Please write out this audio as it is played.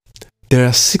There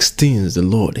are 6 things the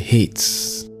Lord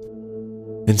hates,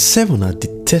 and 7 are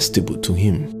detestable to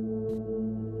him.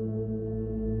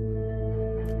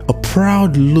 A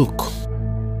proud look,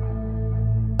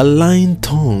 a lying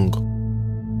tongue,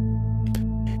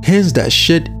 hands that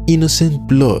shed innocent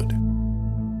blood,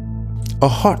 a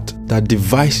heart that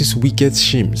devises wicked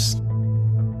schemes,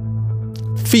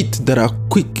 feet that are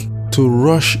quick to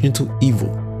rush into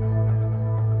evil,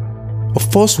 a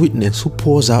false witness who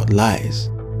pours out lies,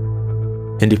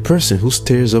 and a person who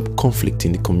stirs up conflict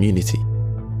in the community.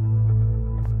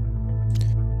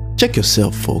 Check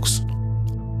yourself, folks.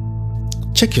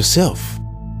 Check yourself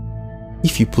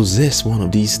if you possess one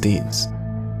of these things.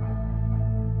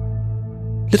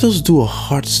 Let us do a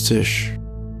heart search.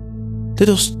 Let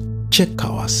us check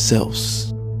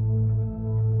ourselves.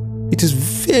 It is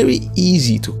very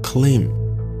easy to claim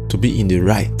to be in the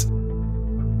right.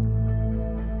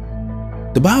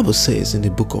 The Bible says in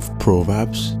the book of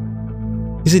Proverbs,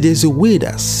 it says, "There's a way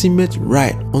that seemeth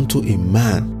right unto a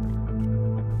man,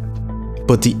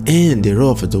 but the end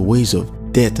thereof are the ways of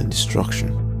death and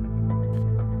destruction."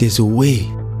 There's a way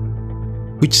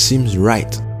which seems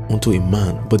right unto a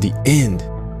man, but the end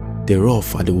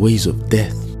thereof are the ways of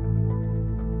death.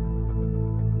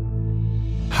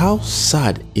 How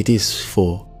sad it is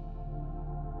for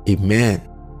a man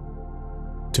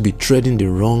to be treading the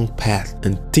wrong path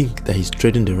and think that he's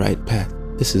treading the right path.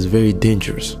 This is very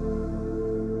dangerous.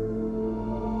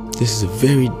 This is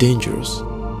very dangerous.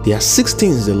 There are 6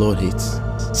 things the Lord hates.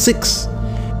 6.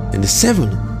 And the 7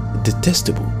 are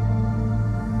detestable.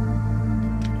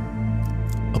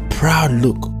 A proud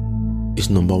look is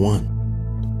number 1.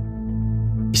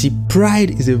 You see,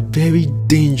 pride is a very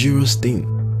dangerous thing.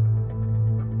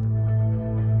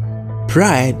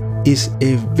 Pride is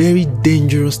a very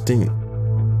dangerous thing.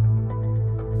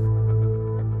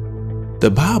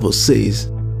 The Bible says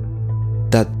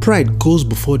that pride goes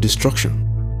before destruction,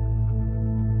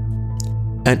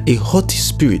 and a haughty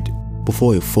spirit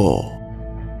before a fall.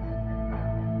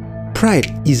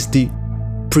 Pride is the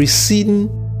preceding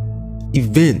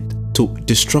event to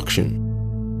destruction.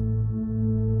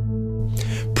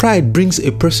 Pride brings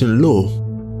a person low,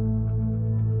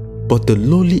 but the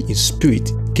lowly in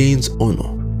spirit gains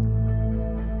honor.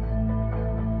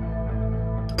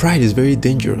 Pride is very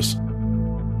dangerous.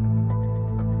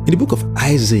 In the book of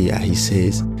Isaiah, he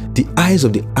says, "The eyes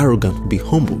of the arrogant will be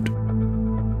humbled,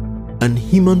 and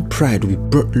human pride will be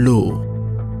brought low."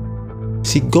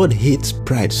 See, God hates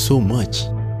pride so much.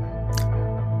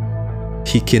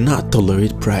 He cannot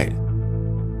tolerate pride.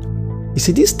 He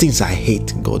said, "These things I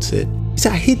hate," God said. He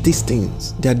said, "I hate these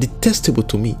things. They are detestable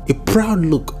to me." A proud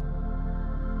look.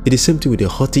 It is the same thing with the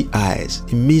haughty eyes.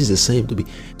 It means the same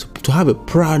to have a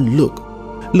proud look.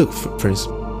 Look, friends,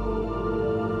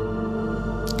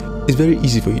 it's very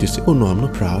easy for you to say, "Oh no, I'm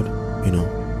not proud.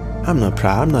 I'm not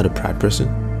proud. I'm not a proud person."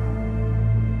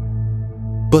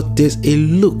 But there's a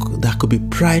look that could be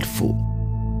prideful.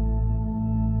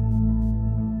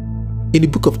 In the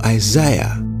book of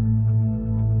Isaiah,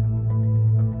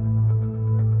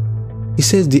 he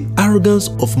says, "The arrogance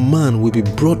of man will be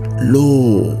brought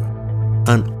low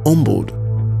and humbled."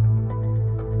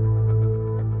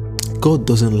 God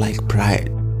doesn't like pride.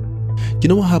 You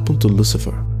know what happened to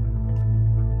Lucifer?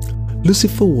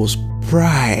 Lucifer was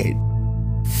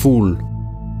prideful.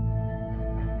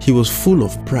 He was full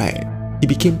of pride. He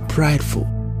became prideful.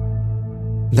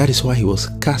 That is why he was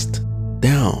cast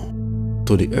down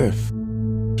to the earth.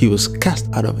 He was cast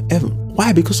out of heaven.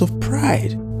 Why? Because of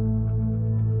pride.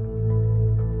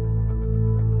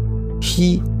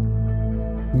 He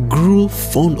grew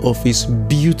fond of his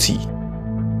beauty.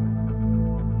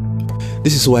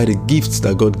 This is why the gifts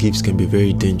that God gives can be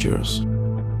very dangerous.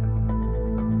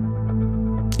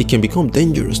 It can become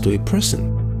dangerous to a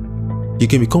person. You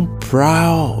can become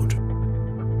proud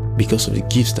because of the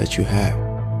gifts that you have.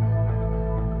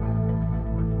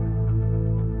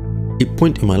 A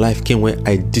point in my life came where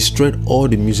I destroyed all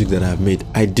the music that I've made.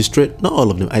 I destroyed, not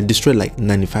all of them, I destroyed like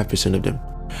 95% of them.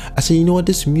 I said, you know what,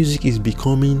 this music is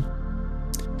becoming,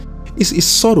 it's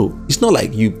subtle. It's not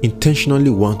like you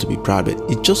intentionally want to be proud, but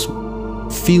it just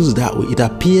feels that way. It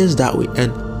appears that way.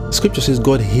 And scripture says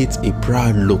God hates a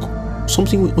proud look.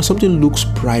 When something looks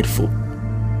prideful,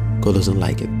 God doesn't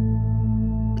like it.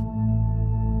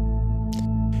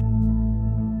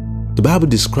 The Bible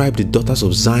described the daughters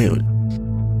of Zion.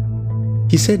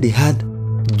 He said they had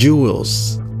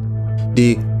jewels.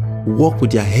 They walked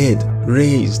with their head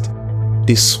raised.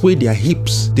 They swayed their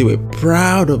hips. They were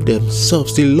proud of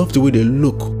themselves. They loved the way they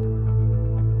look.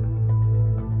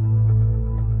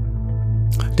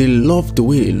 They loved the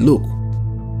way they look.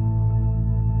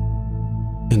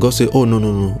 And God said, "Oh, no.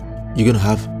 You're going to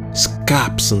have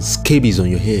scabs and scabies on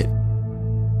your head.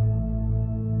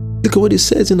 Look at what it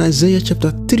says in Isaiah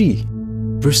chapter 3,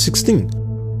 verse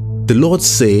 16. The Lord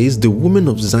says, the women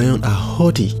of Zion are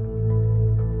haughty.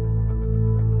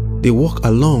 They walk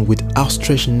along with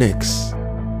outstretched necks,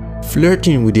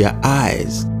 flirting with their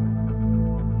eyes,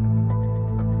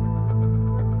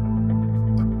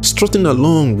 strutting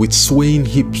along with swaying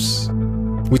hips,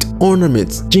 with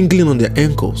ornaments jingling on their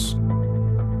ankles.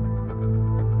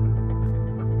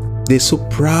 They're so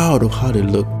proud of how they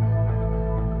look.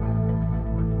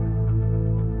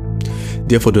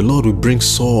 Therefore, the Lord will bring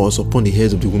sores upon the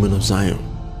heads of the women of Zion.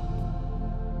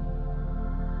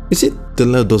 You see, the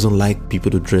Lord doesn't like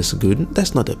people to dress good.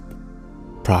 That's not a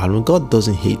problem. God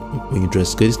doesn't hate when you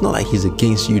dress good. It's not like He's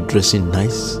against you dressing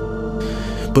nice.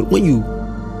 But when you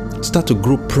start to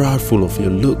grow proudful of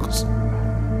your looks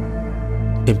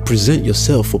and present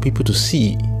yourself for people to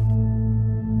see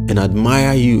and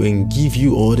admire you and give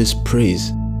you all this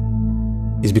praise,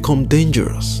 it's become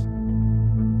dangerous.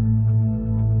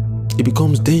 It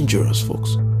becomes dangerous,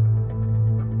 folks.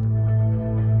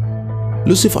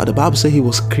 Lucifer, the Bible says he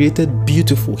was created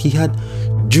beautiful. He had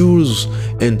jewels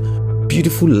and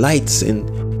beautiful lights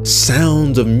and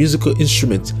sounds of musical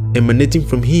instruments emanating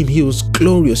from him. He was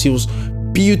glorious. He was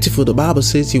beautiful. The Bible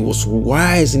says he was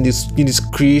wise in this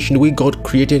creation, the way God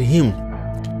created him.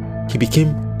 He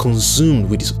became consumed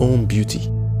with his own beauty.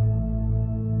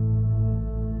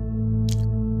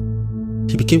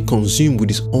 He became consumed with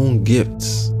his own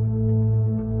gifts.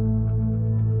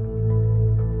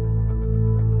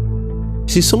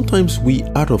 See, sometimes we,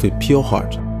 out of a pure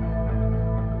heart,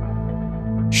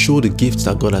 show the gifts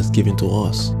that God has given to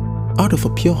us out of a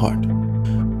pure heart,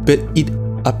 but it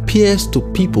appears to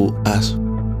people as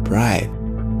pride.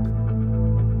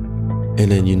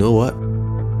 And then you know what?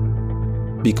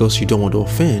 Because you don't want to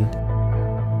offend,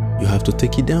 you have to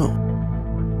take it down.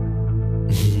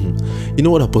 You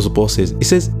know what Apostle Paul says? He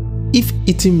says, if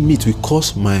eating meat will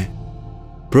cause my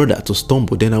brother to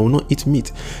stumble, then I will not eat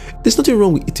meat. There's nothing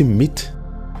wrong with eating meat.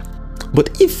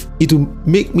 But if it will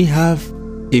make me have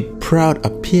a proud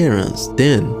appearance,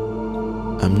 then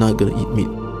I'm not going to eat meat.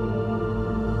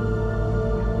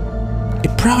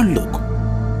 A proud look,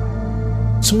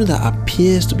 something that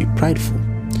appears to be prideful.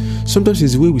 Sometimes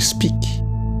it's the way we speak.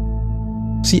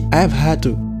 See, I've had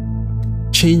to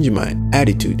change my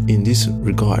attitude in this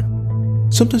regard.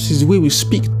 Sometimes it's the way we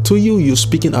speak. To you, you're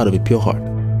speaking out of a pure heart.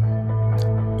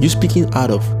 You're speaking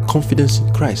out of confidence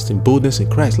in Christ and boldness in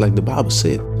Christ, like the Bible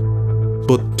said.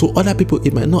 But to other people,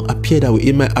 it might not appear that way.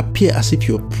 It might appear as if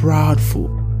you're proudful.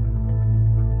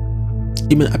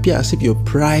 It might appear as if you're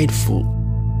prideful.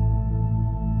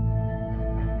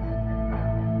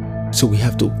 So we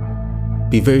have to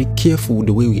be very careful with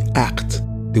the way we act,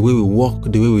 the way we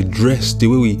walk, the way we dress, the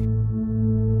way we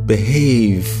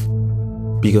behave,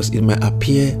 because it might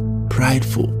appear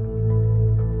prideful.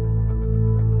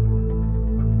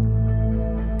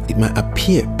 It might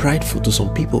appear prideful to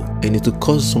some people, and it will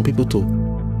cause some people to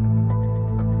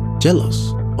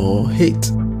jealous or hate.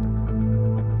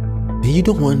 And you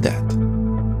don't want that.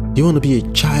 You want to be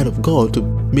a child of God, to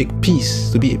make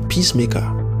peace, to be a peacemaker.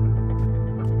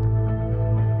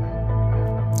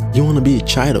 You want to be a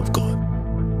child of God,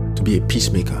 to be a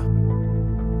peacemaker.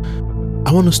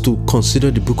 I want us to consider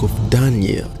the book of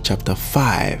Daniel, chapter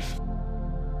 5.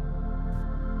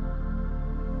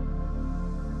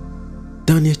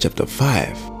 Daniel chapter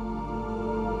 5.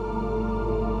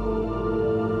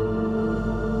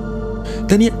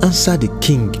 Daniel answered the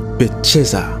king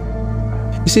Belshazzar.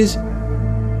 He says,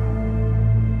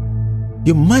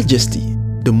 Your Majesty,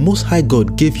 the Most High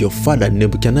God gave your father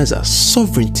Nebuchadnezzar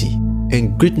sovereignty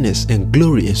and greatness and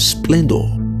glory and splendor.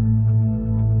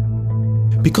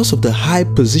 Because of the high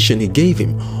position he gave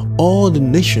him, all the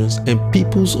nations and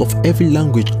peoples of every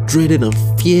language dreaded and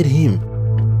feared him.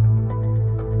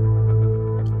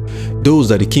 Those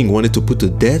that the king wanted to put to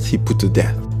death, he put to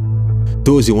death.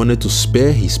 Those he wanted to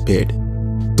spare, he spared.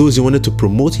 Those he wanted to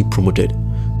promote, he promoted.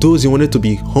 Those he wanted to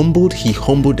be humbled, he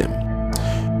humbled them.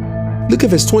 Look at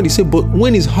verse 20. It says, but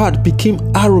when his heart became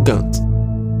arrogant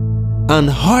and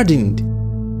hardened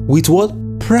with what?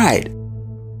 Pride,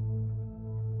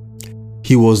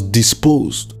 he was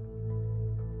disposed.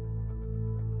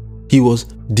 He was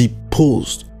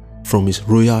deposed from his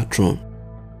royal throne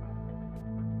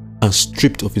and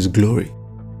stripped of his glory.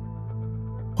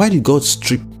 Why did God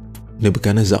strip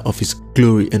Nebuchadnezzar of his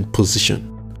glory and position?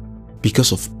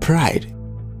 Because of pride.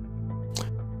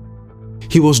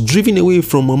 He was driven away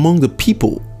from among the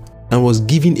people and was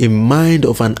given a mind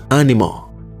of an animal.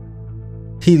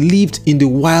 He lived in the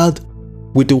wild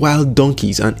with the wild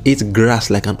donkeys and ate grass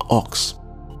like an ox.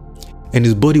 and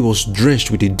his body was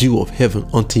drenched with the dew of heaven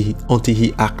until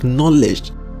he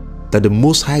acknowledged that the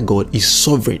Most High God is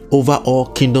sovereign over all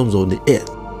kingdoms on the earth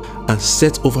and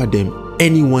sets over them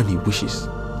anyone he wishes.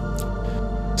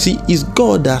 See, it's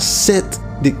God that set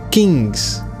the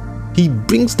kings. He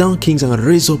brings down kings and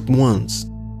raises up ones.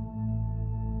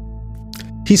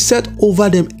 He set over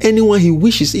them anyone he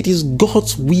wishes. It is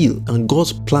God's will and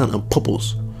God's plan and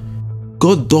purpose.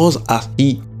 God does as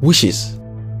he wishes.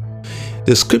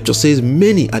 The scripture says,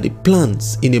 many are the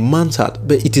plans in a man's heart,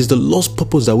 but it is the Lord's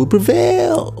purpose that will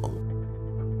prevail.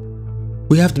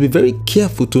 We have to be very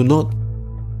careful to not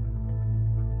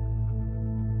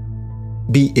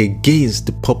be against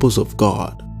the purpose of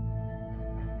God.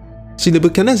 See,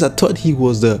 Nebuchadnezzar thought he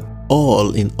was the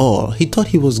all in all. He thought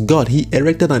he was God. He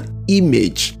erected an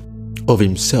image of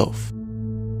himself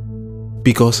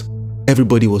because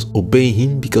everybody was obeying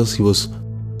him, because he was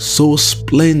so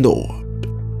splendid.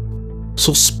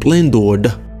 He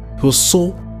was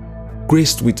so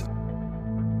graced with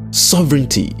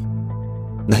sovereignty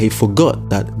that he forgot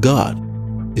that God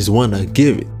is one that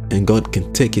gave it and God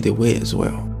can take it away as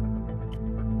well.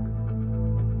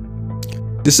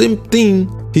 The same thing,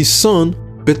 his son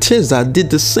Belshazzar did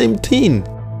the same thing.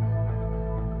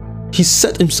 He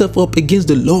set himself up against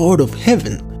the Lord of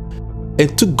heaven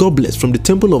and took goblets from the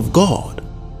temple of God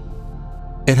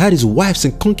and had his wives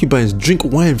and concubines drink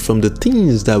wine from the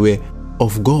things that were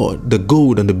of God, the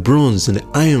gold and the bronze and the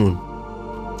iron.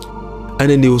 And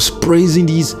then they was praising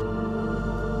these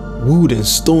wood and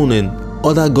stone and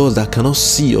other gods that cannot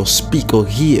see or speak or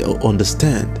hear or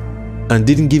understand, and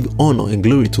didn't give honor and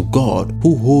glory to God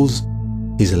who holds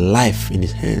his life in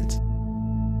his hands.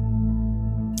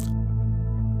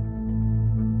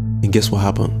 And guess what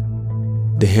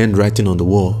happened? The handwriting on the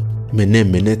wall,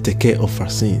 Mene, Mene, Tekel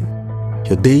Upharsin.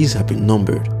 Your days have been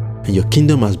numbered, and your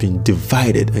kingdom has been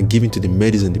divided and given to the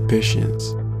Medes and the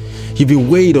Persians. You've been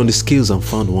weighed on the scales and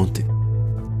found wanting.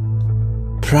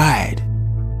 Pride.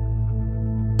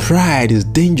 Pride is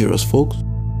dangerous, folks.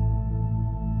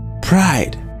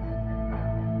 Pride.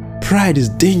 Pride is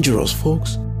dangerous,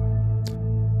 folks.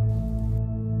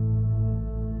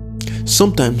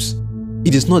 Sometimes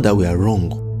it is not that we are wrong,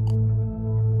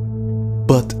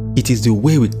 but it is the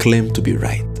way we claim to be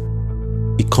right.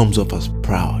 It comes off as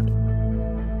proud.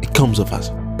 It comes off as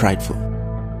prideful.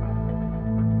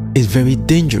 It's very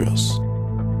dangerous.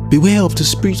 Beware of the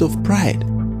spirit of pride.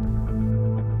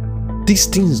 These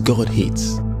things God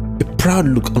hates. A proud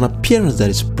look, an appearance that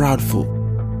is proudful.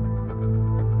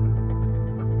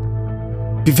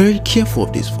 Be very careful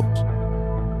of these, folks.